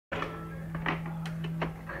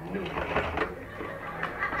One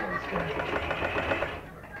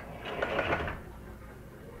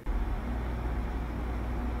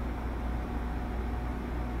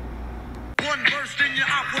burst in your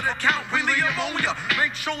out with a count, really ammonia.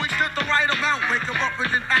 Make sure we spit the right amount. Wake him up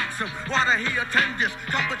and then ask him why did he attend this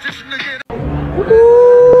competition to get.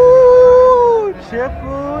 Woo!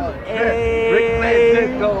 Triple A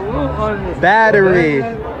battery.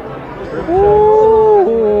 Woo!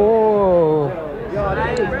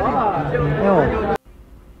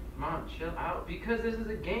 Mom, chill out. Because this is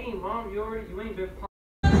a game, Mom. You ain't been playing.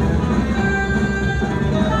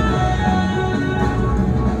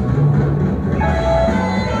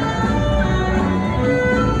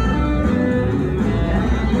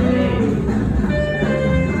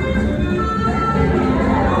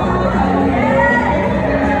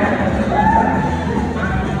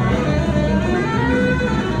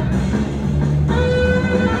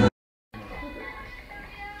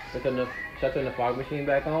 Shutting the fog machine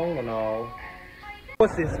back on or no?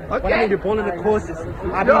 Courses. Okay. When I need to ball in the courses,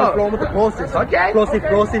 I be on the floor with the courses. Okay. Flossy.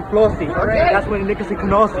 Okay. That's when the niggas say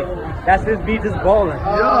Knossi. That's this beat just ballin'.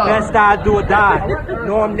 Yeah. Best style, do or die.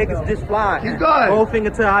 Norm niggas just fly. He's good. Gold finger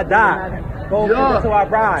till I die. Gold finger till I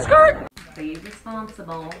ride. Skirt. Be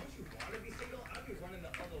responsible.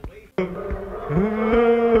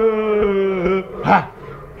 Ha!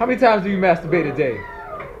 How many times do you masturbate a day?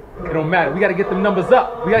 It don't matter. We gotta get them numbers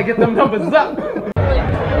up. Like the first week,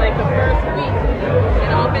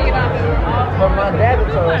 and I'll make it up. But my dad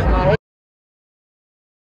told us my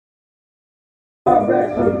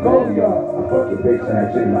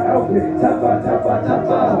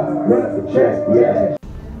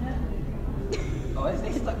oh,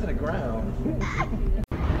 they stuck to the ground.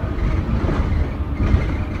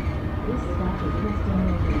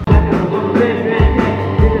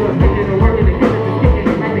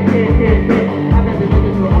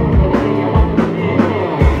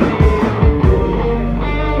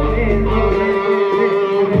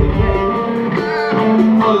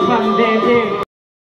 Damn.